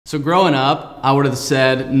So growing up, I would have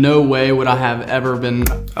said, no way would I have ever been.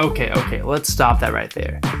 Okay, let's stop that right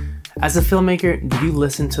there. As a filmmaker, did you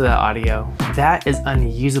listen to that audio? That is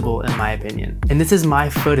unusable in my opinion. And this is my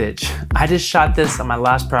footage. I just shot this on my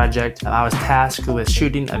last project. I was tasked with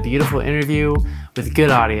shooting a beautiful interview with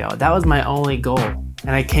good audio. That was my only goal.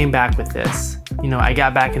 And I came back with this. You know, I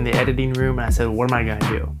got back in the editing room and I said, what am I gonna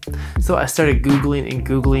do? So I started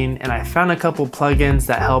Googling and I found a couple plugins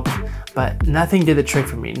that helped, but nothing did the trick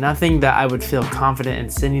for me. Nothing that I would feel confident in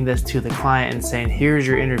sending this to the client and saying, here's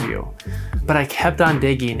your interview. But I kept on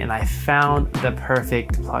digging and I found the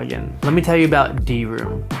perfect plugin. Let me tell you about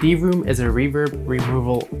DeRoom. DeRoom is a reverb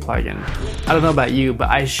removal plugin. I don't know about you, but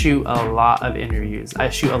I shoot a lot of interviews. I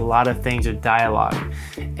shoot a lot of things with dialogue.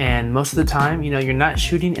 And most of the time, you know, you're not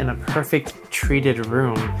shooting in a perfect treated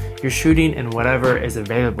room. You're shooting in whatever is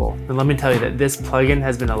available. And let me tell you that this plugin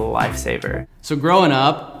has been a lifesaver. So growing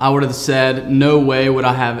up, I would have said, no way would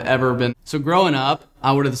I have ever been. So growing up,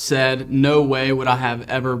 I would have said, no way would I have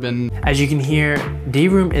ever been. As you can hear,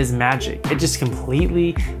 DeRoom is magic. It just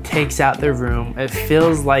completely takes out the room. It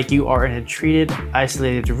feels like you are in a treated,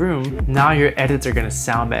 isolated room. Now your edits are gonna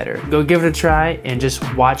sound better. Go give it a try and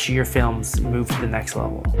just watch your films move to the next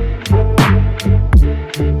level.